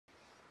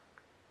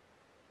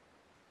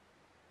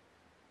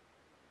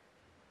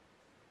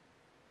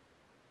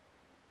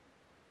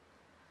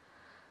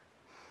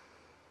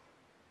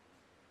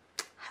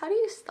How do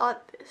you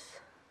start this?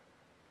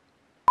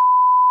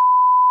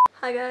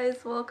 Hi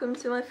guys, welcome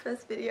to my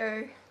first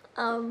video.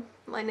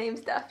 My name's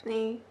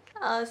Daphne.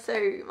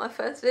 So my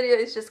first video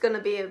is just gonna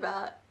be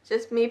about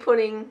just me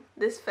putting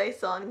this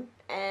face on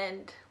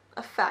and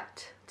a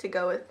fact to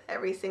go with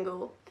every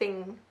single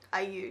thing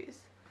I use.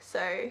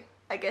 So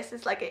I guess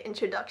it's like an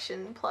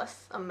introduction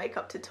plus a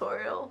makeup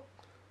tutorial.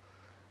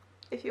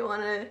 If you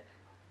wanna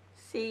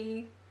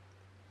see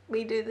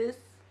me do this,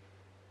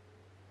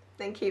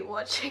 then keep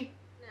watching.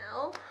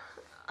 Now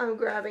I'm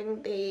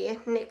grabbing the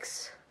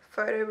NYX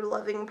Photo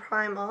Loving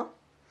Primer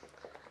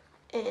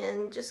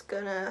and just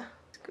gonna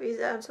squeeze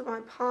it out to my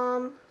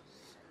palm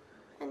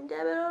and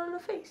dab it on the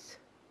face.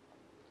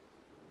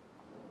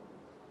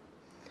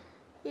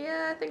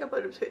 Yeah, I think I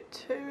put a bit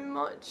too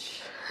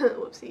much.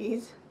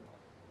 Whoopsies.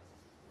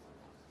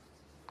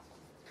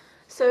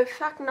 So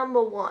fact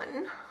number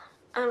 1,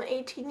 I'm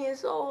 18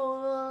 years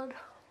old.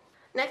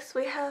 Next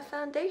we have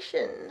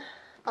foundation.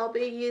 I'll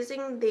be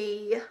using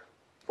the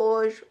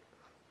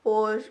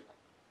Bourjois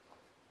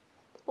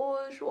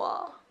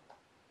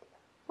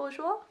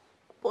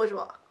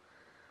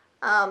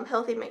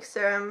Healthy Mix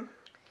Serum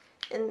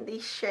in the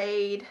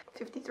shade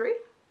 53.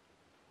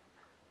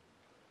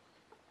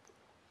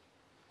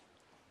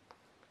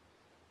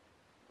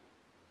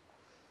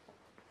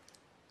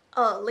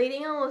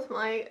 Leading on with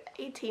my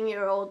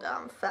 18-year-old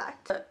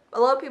fact. A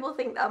lot of people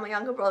think that my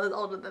younger brother's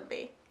older than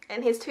me,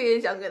 and he's 2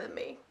 years younger than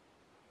me.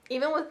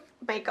 Even with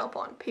makeup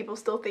on, people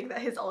still think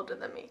that he's older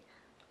than me.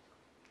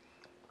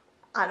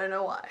 I don't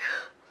know why.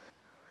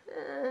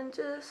 And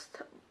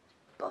just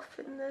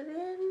buffing that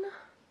in.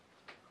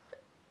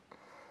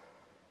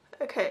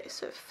 Okay,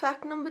 so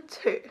fact number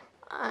 2.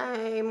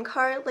 I'm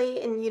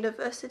currently in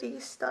university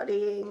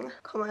studying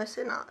commerce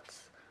and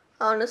arts.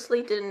 I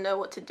honestly didn't know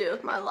what to do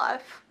with my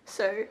life,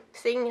 so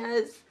seeing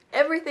as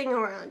everything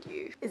around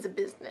you is a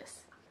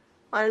business,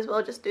 might as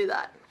well just do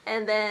that.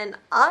 And then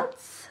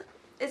arts,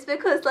 it's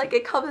because like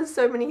it covers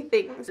so many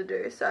things to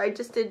do, so I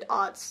just did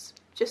arts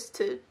just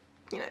to,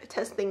 you know,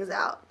 test things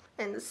out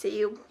and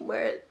see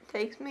where it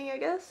takes me, I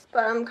guess.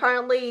 But I'm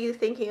currently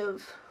thinking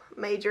of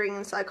majoring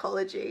in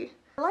psychology.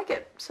 I like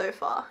it so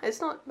far,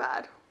 it's not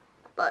bad,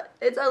 but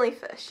it's only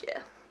first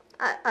year.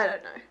 I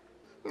don't know.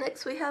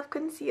 Next we have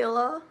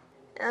concealer.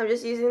 And I'm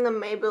just using the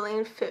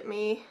Maybelline Fit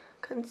Me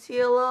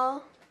concealer.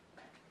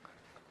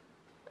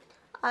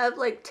 I have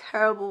like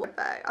terrible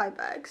eye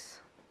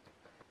bags.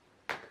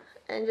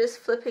 And just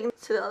flipping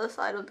to the other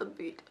side of the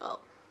boot.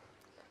 Oh.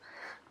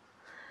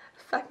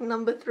 Fact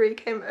number 3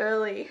 came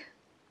early.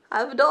 I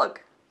have a dog.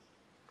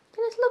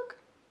 Dennis, look.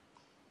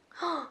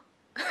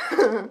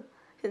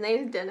 His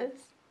name is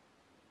Dennis.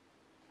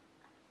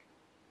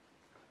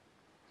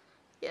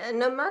 Yeah,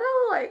 no matter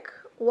like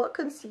what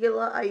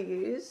concealer I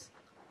use,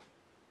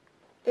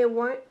 it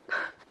won't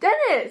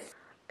Dennis!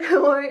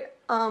 It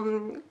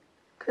won't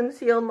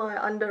conceal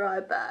my under eye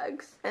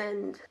bags,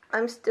 and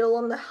I'm still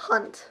on the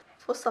hunt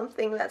for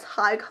something that's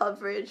high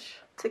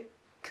coverage to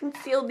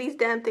conceal these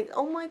damn things.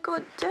 Oh my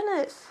god,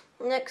 Dennis!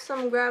 Next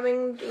I'm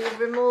grabbing the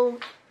Rimmel.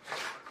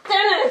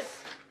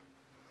 Dennis!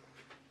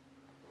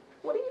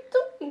 What are you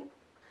doing?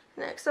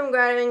 Next I'm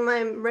grabbing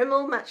my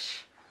Rimmel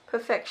Match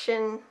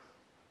Perfection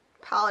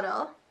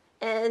powder,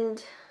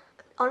 and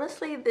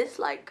honestly this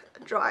like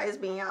dries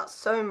me out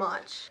so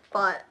much,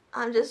 but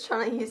I'm just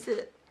trying to use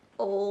it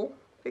all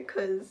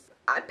because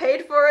I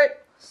paid for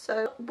it,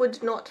 so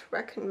would not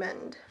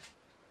recommend.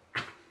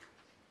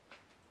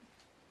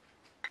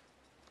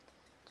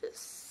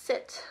 Just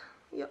set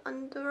your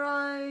under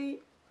eye.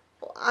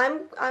 Well,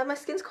 my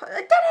skin's quite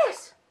like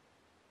Dennis!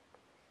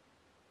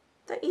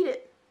 Don't eat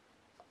it.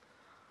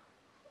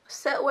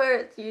 Set where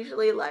it's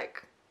usually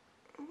like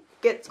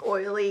gets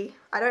oily.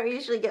 I don't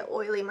usually get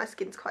oily, my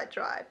skin's quite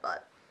dry,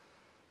 but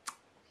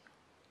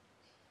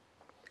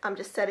I'm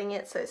just setting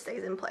it so it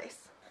stays in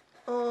place.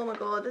 Oh my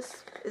god,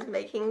 this is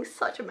making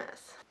such a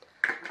mess.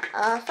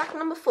 Fact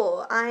number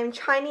 4, I'm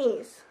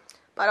Chinese,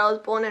 but I was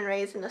born and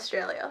raised in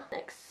Australia.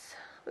 Next,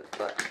 we've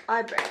got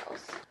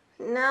eyebrows.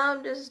 Now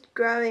I'm just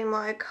grabbing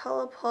my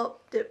Colourpop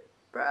dip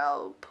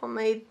brow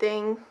pomade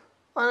thing.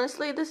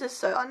 Honestly, this is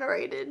so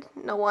underrated.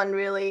 No one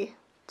really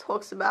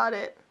talks about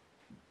it.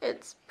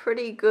 It's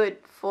pretty good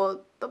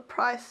for the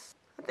price.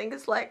 I think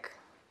it's like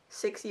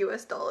 $6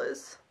 US.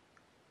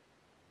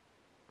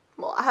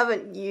 Well, I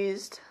haven't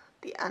used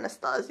the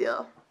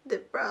Anastasia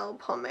dip brow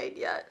pomade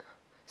yet,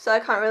 so I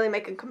can't really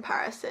make a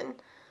comparison,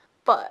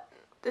 but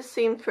this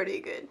seems pretty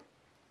good.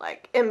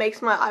 Like, it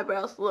makes my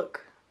eyebrows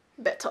look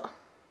better.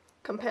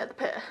 Compare the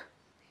pair.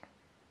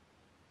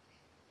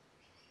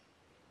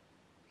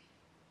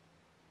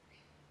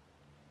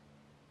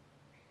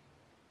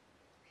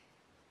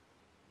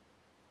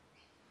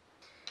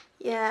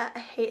 Yeah, I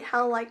hate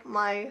how like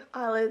my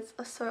eyebrows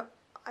are so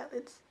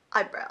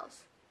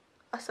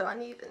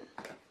uneven.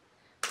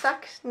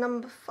 Fact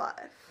number 5.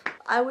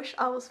 I wish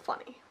I was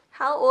funny.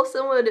 How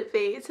awesome would it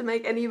be to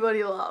make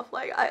anybody laugh?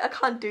 Like, I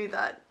can't do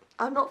that.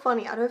 I'm not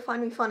funny. I don't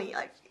find me funny.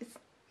 Like,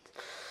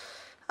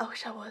 I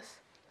wish I was.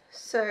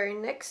 So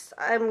next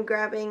I'm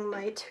grabbing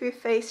my Too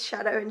Faced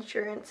Shadow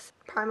Insurance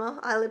primer,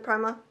 eyelid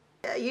primer.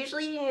 Yeah,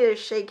 usually you need to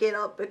shake it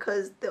up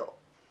because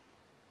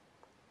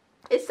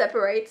it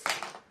separates.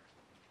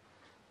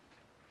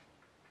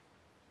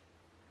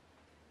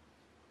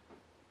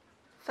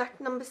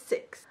 Fact number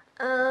 6.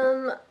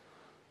 I'm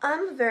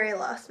a very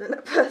last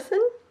minute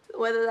person,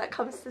 whether that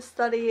comes to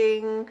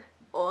studying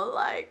or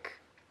like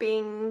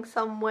being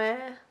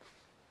somewhere.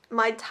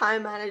 My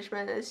time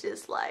management is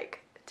just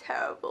like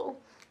terrible.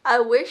 I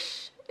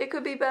wish it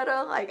could be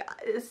better. Like,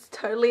 it's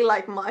totally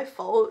like my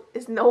fault.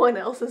 It's no one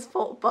else's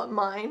fault but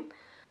mine.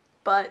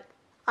 But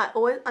I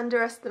always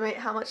underestimate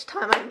how much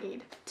time I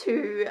need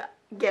to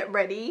get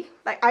ready.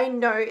 Like, I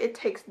know it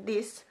takes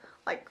this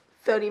like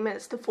 30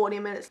 minutes to 40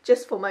 minutes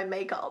just for my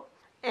makeup.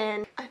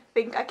 And I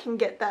think I can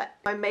get that,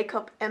 my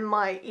makeup and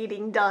my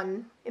eating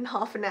done in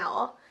half an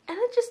hour. And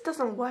it just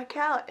doesn't work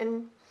out,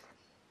 and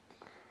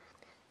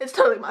it's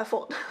totally my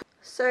fault.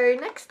 So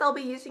next I'll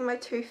be using my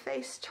Too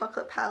Faced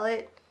chocolate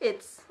palette.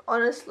 It's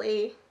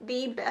honestly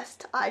the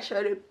best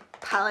eyeshadow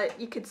palette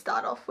you could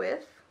start off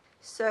with.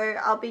 So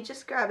I'll be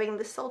just grabbing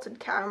the salted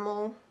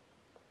caramel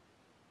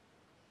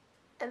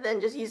and then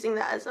just using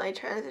that as my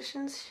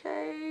transition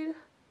shade.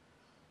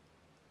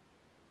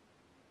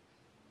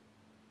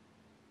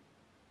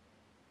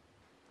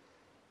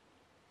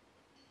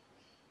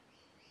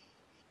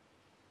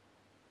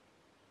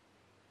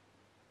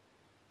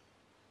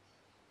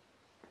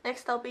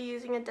 Next I'll be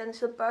using a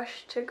denser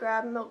brush to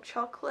grab milk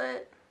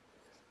chocolate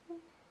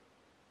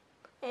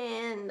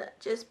and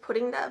just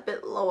putting that a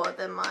bit lower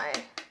than my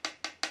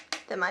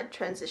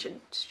transition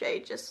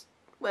shade, just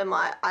where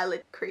my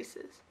eyelid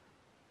creases.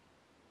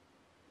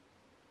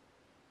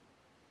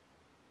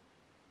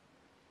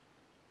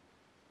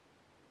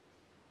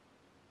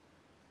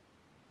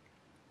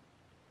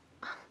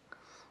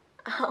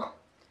 Ow.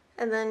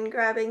 And then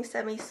grabbing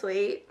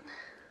Semi-Sweet,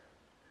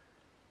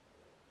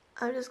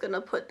 I'm just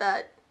gonna put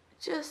that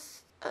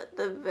just at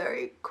the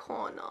very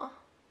corner.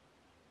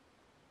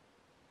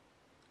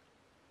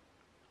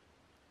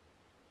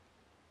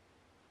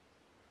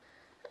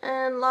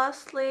 And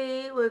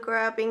lastly, we're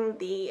grabbing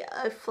the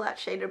flat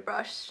shaded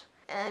brush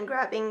and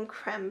grabbing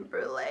Creme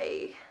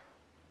Brulee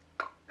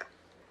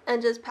and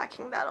just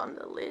packing that on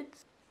the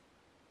lids.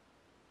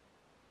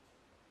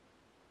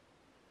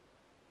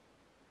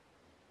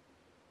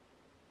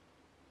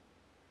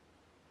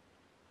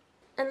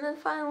 And then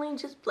finally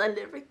just blend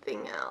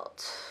everything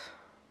out.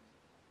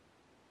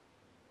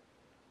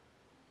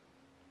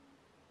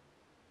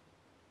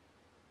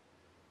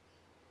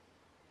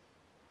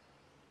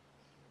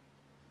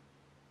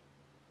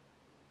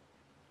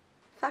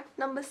 Fact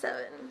number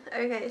 7.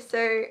 Okay,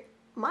 so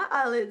my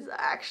eyelids are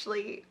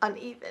actually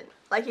uneven.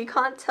 Like, you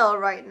can't tell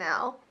right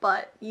now,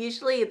 but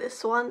usually this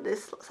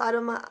side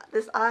of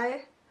this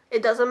eye,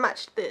 it doesn't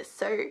match this,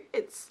 so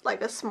it's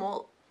like a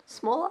smaller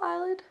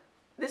eyelid.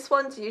 This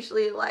one's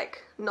usually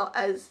like not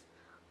as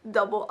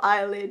double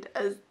eyelid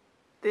as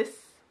this,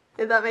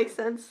 if that makes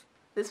sense.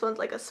 This one's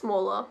like a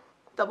smaller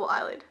double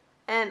eyelid.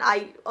 And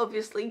I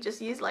obviously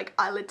just use like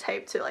eyelid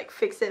tape to like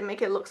fix it and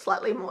make it look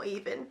slightly more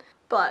even.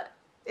 But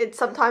it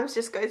sometimes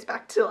just goes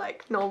back to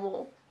like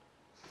normal.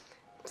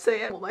 So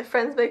yeah, well, my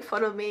friends make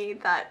fun of me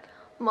that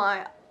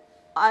my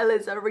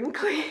eyelids are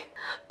wrinkly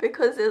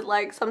because there's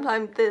like,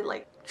 sometimes they're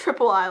like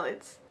triple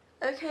eyelids.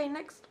 Okay,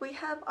 next we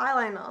have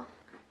eyeliner.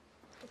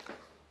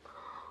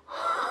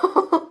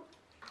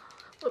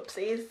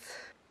 Whoopsies.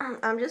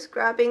 I'm just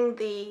grabbing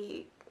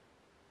the,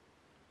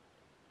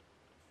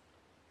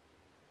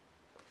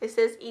 it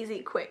says Easy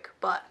Quick,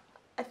 but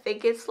I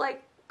think it's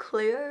like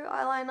clear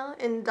eyeliner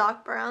in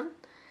dark brown.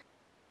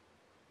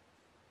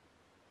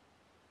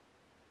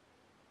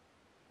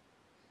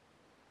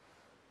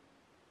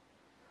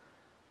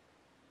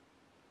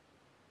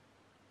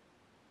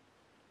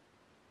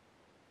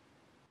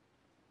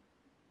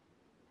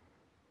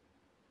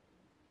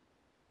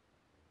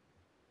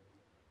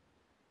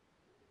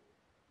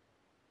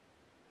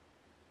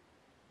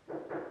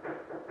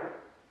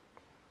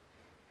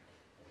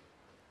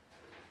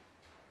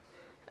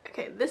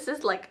 Okay, this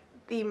is like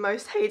the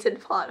most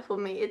hated part for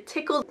me. It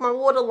tickles my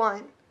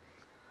waterline.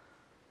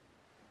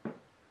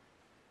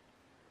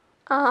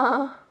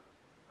 Oh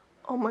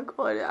my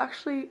god,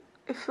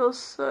 it feels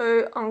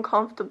so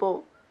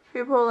uncomfortable.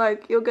 People are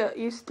like, you'll get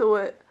used to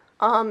it.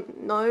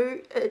 No,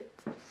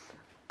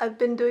 I've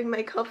been doing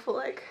makeup for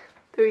like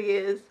 3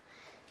 years.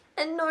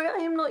 And no, I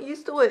am not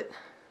used to it.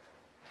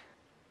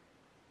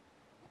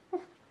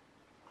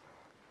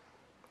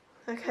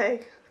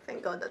 Okay,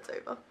 thank god that's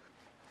over.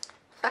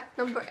 Fact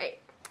number 8.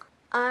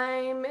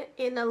 I'm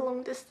in a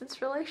long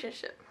distance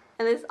relationship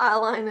and this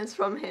eyeliner is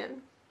from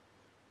him,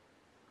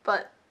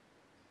 but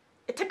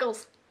it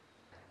tickles.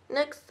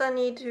 Next I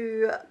need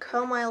to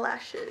curl my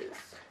lashes,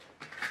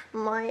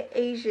 my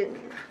Asian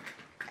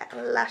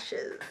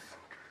lashes.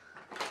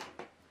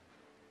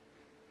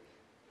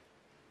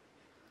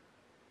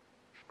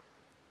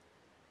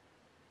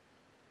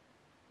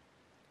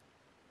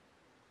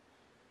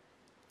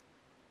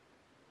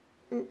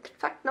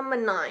 Fact number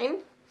 9.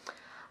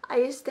 I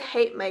used to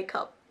hate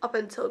makeup up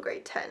until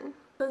grade 10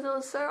 because it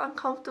was so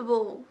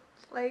uncomfortable.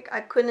 Like,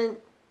 I couldn't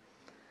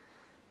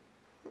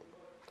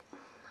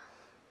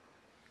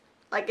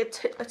Like it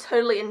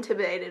totally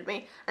intimidated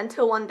me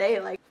until one day,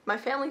 like my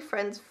family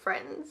friends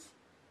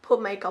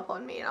put makeup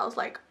on me and I was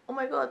like, oh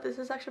my god, this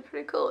is actually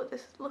pretty cool.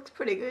 This looks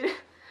pretty good.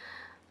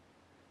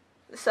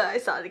 So I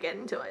started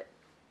getting into it.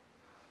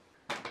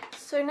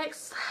 So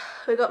next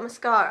we got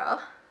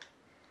mascara.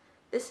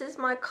 This is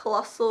my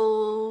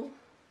Colossal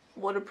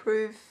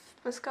waterproof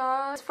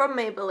mascara. It's from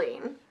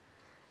Maybelline.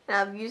 And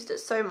I've used it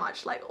so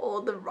much, like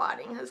all the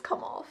writing has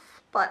come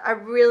off. But I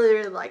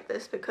really like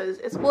this because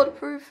it's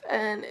waterproof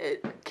and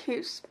it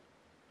keeps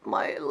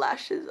my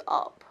lashes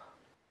up.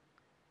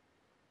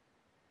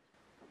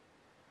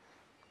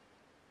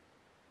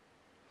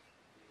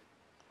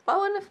 Why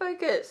won't it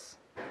focus?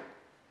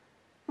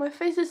 My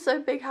face is so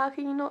big, how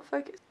can you not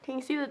focus? Can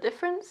you see the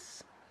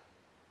difference?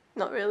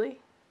 Not really.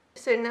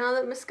 So now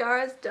that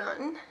mascara is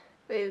done,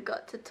 we've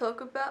got to talk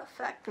about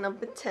fact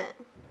number 10.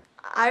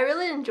 I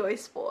really enjoy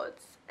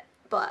sports,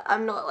 but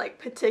I'm not like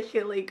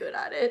particularly good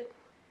at it.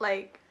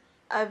 Like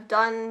I've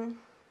done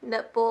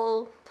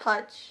netball,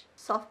 touch,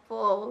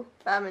 softball,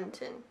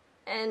 badminton,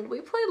 and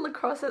we played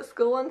lacrosse at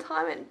school one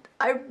time and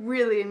I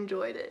really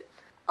enjoyed it.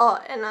 Oh,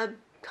 and I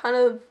kind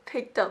of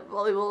picked up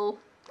volleyball,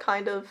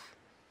 kind of,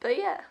 but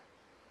yeah.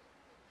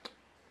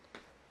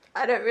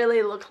 I don't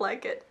really look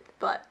like it,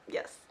 but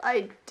yes,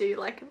 I do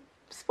like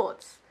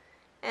sports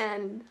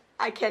and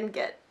I can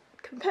get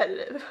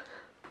competitive.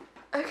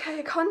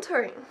 Okay,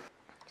 contouring.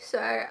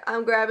 So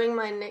I'm grabbing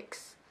my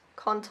NYX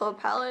Contour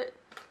Palette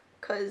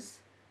because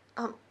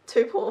I'm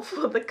too poor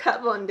for the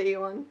Kat Von D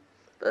one.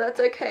 But that's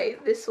okay,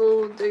 this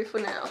will do for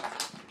now.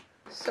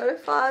 So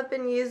far I've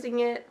been using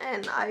it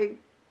and I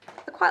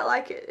quite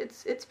like it.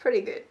 It's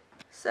pretty good.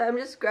 So I'm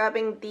just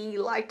grabbing the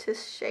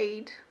lightest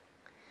shade,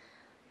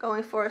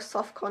 going for a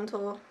soft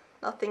contour,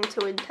 nothing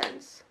too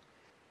intense.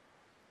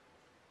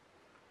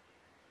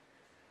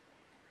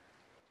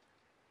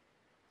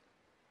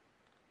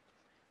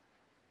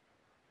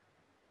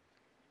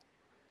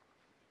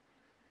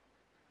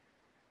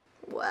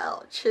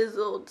 Wow,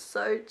 chiseled,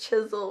 so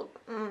chiseled.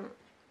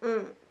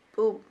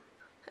 Boom.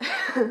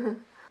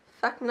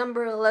 Fact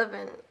number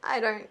 11, I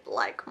don't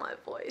like my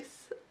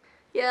voice.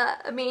 Yeah,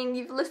 I mean,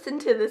 you've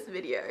listened to this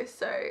video,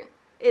 so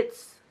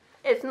it's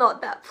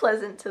not that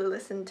pleasant to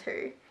listen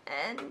to.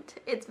 And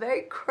it's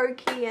very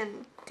croaky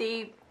and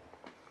deep.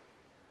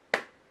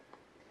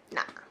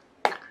 Nah.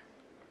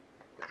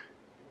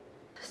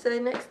 So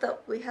next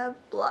up we have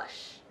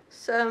blush.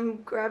 So I'm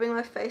grabbing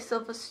my Face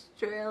of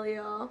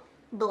Australia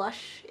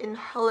blush in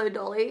Hello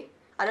Dolly.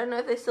 I don't know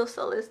if they still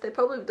sell this, they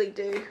probably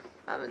do.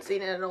 I haven't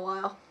seen it in a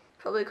while.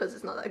 Probably because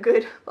it's not that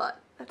good, but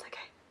that's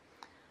okay.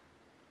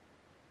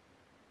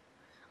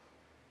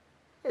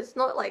 It's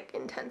not like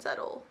intense at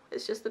all,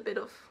 it's just a bit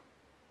of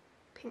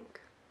pink.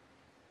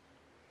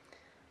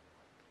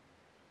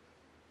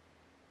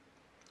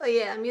 Oh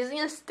yeah, I'm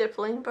using a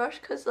stippling brush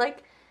because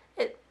like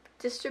it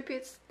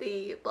distributes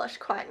the blush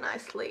quite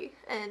nicely,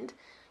 and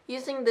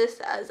using this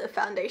as a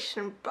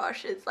foundation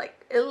brush is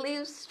like, it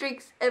leaves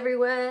streaks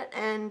everywhere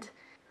and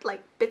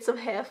like bits of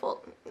hair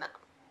fall. No,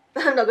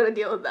 I'm not gonna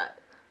deal with that.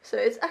 So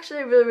it's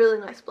actually a really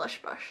nice blush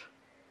brush.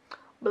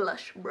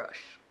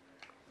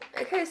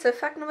 Okay, so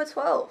fact number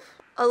 12.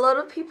 A lot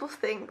of people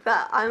think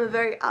that I'm a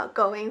very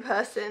outgoing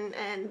person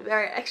and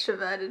very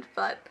extroverted,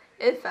 but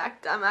in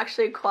fact I'm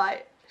actually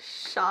quite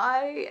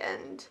shy,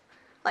 and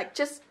like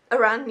just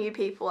around new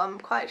people I'm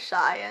quite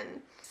shy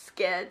and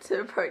scared to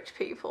approach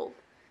people.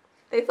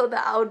 They thought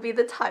that I would be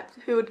the type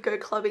who would go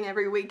clubbing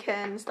every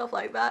weekend and stuff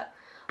like that,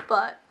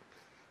 but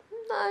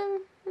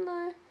no,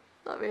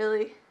 not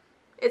really.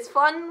 It's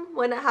fun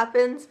when it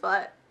happens,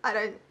 but I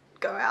don't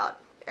go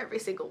out every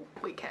single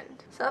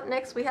weekend. So up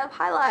next we have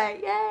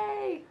highlight,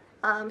 yay!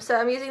 So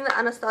I'm using the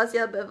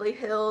Anastasia Beverly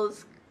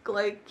Hills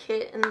Glow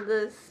Kit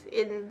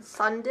in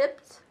Sun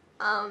Dipped.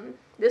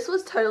 This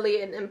was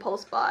totally an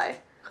impulse buy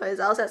because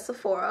I was at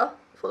Sephora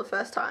for the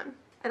first time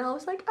and I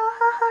was like,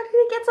 how did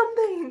I get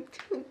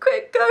something?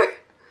 Quick, go!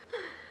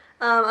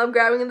 I'm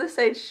grabbing the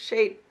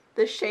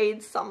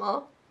shade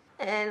Summer,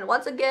 and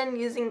once again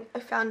using a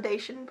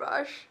foundation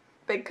brush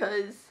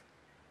because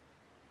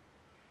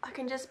I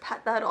can just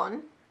pat that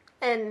on.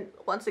 And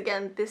once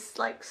again, this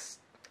like,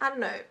 I don't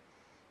know,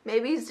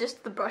 maybe it's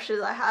just the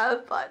brushes I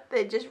have, but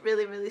they're just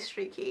really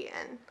streaky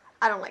and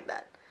I don't like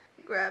that.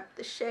 Grab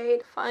the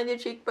shade, find your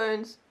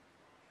cheekbones.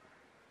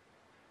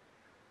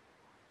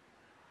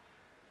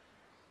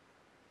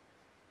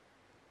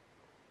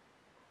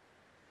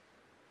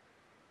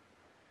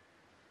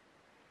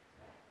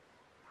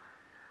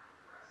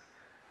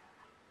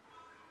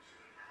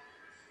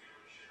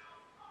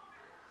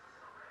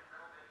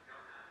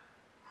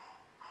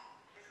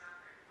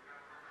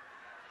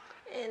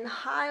 And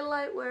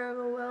highlight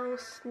wherever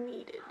else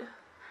needed.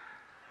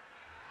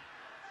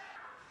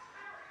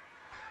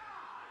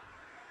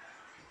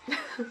 This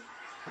is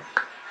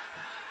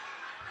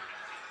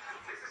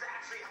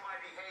actually how I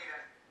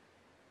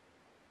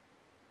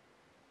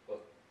behave.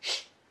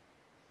 Shh.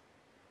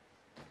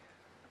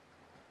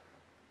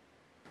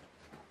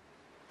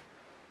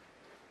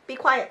 Be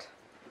quiet.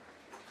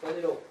 Close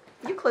the door.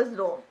 You close the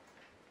door.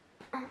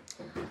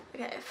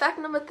 Okay, fact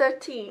number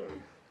 13.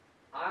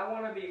 I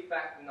want to be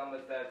fact number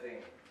 13.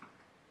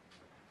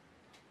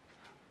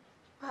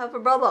 I have a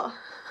brother.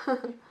 How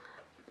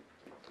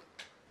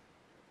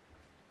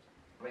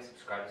many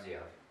subscribers do you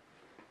have?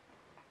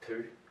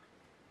 2?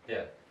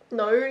 Yeah.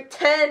 No,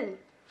 10.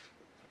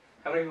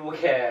 How many people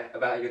care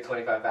about your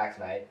 25 facts,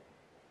 mate?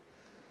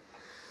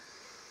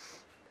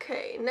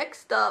 Okay,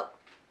 next up,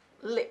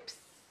 lips.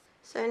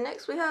 So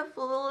next we have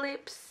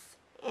lips,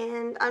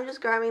 and I'm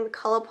just grabbing the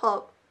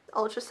Colourpop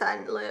Ultra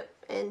Satin Lip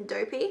in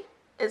Dopey.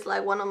 It's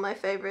like one of my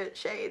favorite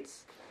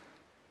shades.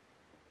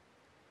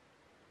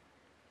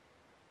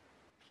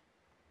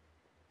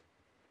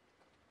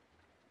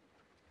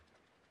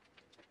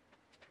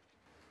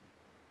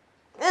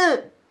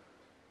 Ugh.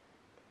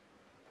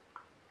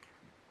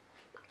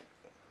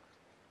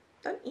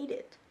 Don't eat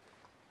it.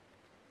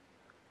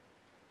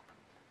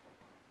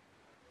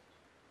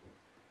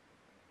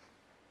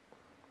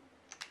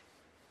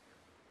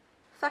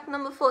 Fact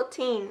number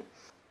 14.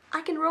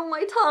 I can roll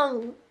my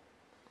tongue.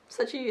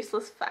 Such a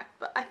useless fact,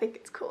 but I think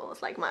it's cool.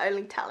 It's like my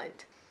only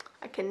talent.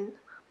 I can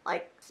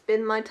like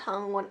spin my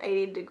tongue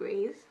 180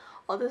 degrees.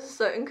 Oh, this is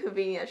so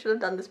inconvenient. I should have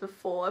done this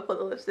before I put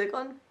the lipstick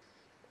on.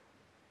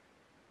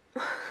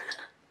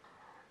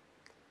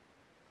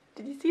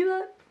 Did you see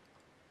that?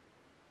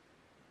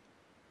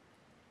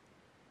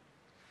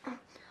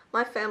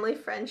 My family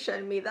friend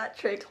showed me that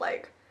trick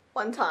like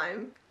one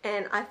time,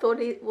 and I thought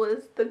it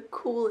was the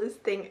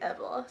coolest thing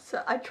ever.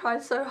 So I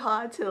tried so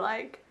hard to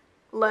like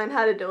learn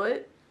how to do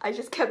it. I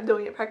just kept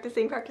doing it,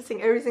 practicing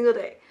every single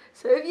day.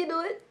 So if you do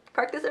it,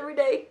 practice every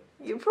day,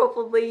 you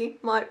probably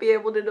might be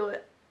able to do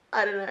it.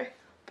 I don't know,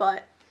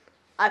 but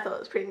I thought it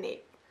was pretty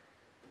neat.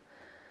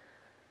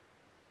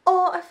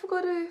 Oh, I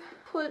forgot to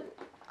put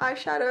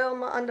eyeshadow on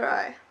my under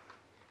eye.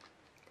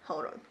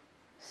 Hold on.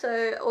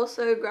 So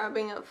also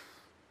grabbing a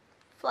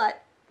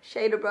flat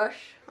shader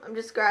brush. I'm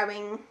just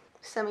grabbing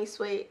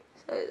Semi-Sweet.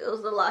 So it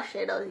was the last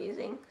shade I was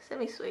using,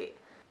 Semi-Sweet.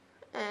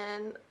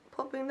 And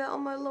popping that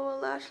on my lower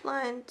lash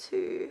line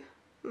to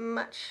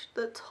match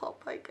the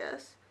top, I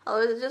guess.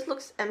 Oh, it just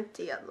looks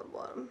empty at the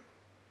bottom.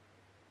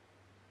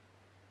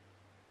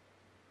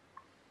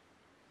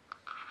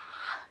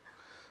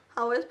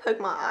 I always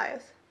poke my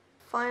eyes.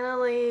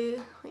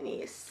 Finally, we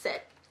need to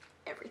set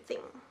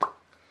everything.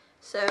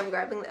 So I'm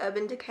grabbing the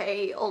Urban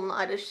Decay All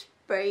Nighter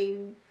Spray,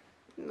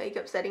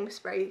 makeup setting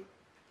spray,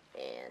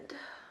 and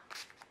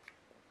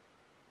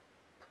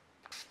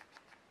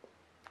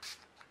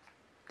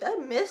did I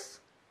miss?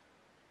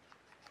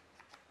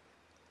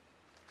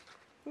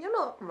 You're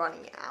not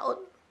running out.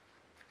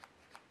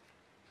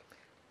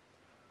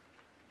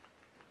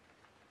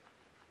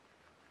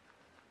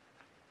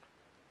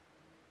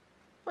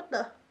 What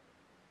the?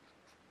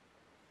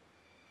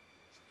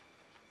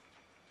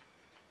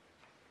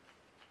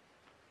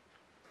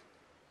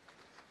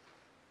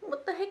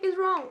 What the heck is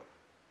wrong?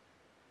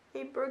 Are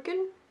you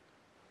broken?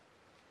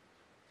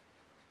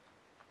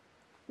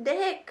 The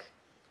heck?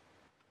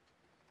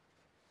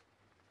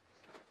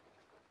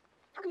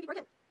 How can you be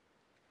broken?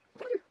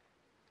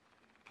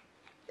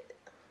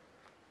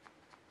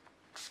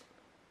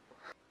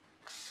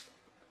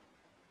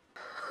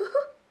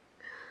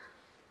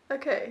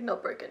 Okay,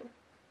 not broken.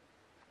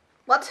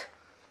 What?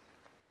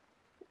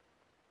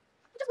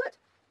 It just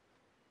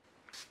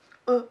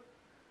worked.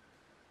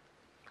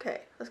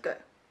 Okay, let's go.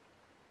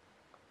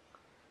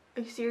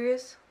 Are you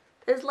serious?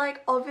 There's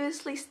like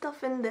obviously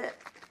stuff in there.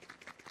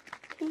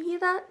 Can you hear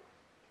that?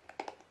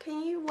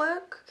 Can you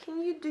work?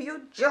 Can you do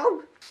your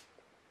job?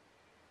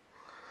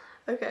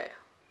 Okay,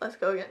 let's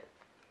go again.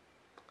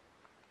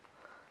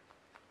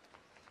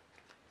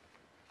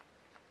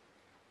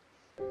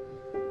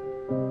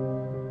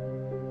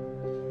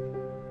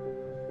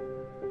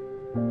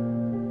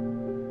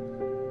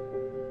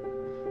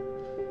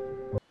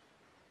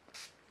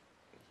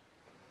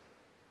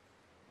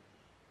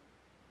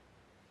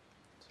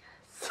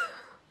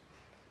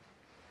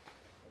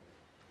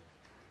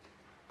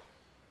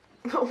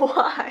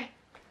 Why?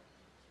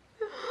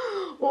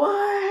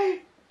 Why?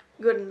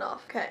 Good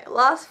enough. Okay,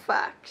 last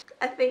fact.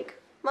 I think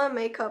my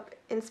makeup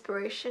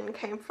inspiration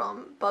came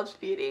from Bob's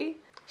Beauty.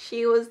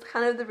 She was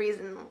kind of the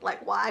reason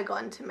like why I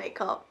got into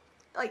makeup.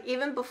 Like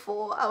even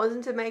before I was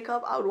into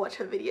makeup, I would watch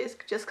her videos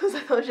just because I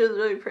thought she was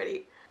really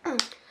pretty.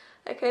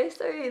 Okay,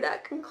 so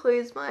that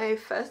concludes my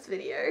first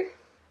video.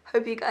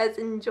 Hope you guys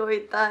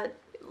enjoyed that.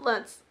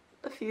 Learnt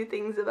a few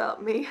things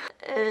about me.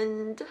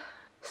 And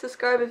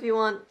subscribe if you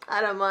want.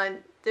 I don't mind.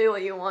 Do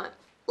what you want.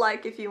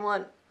 Like if you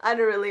want. I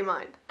don't really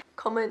mind.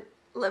 Comment.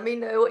 Let me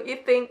know what you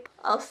think.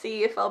 I'll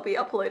see if I'll be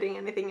uploading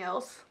anything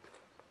else.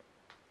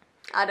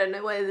 I don't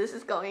know where this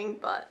is going,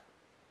 but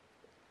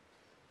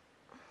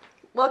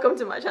welcome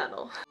to my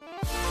channel.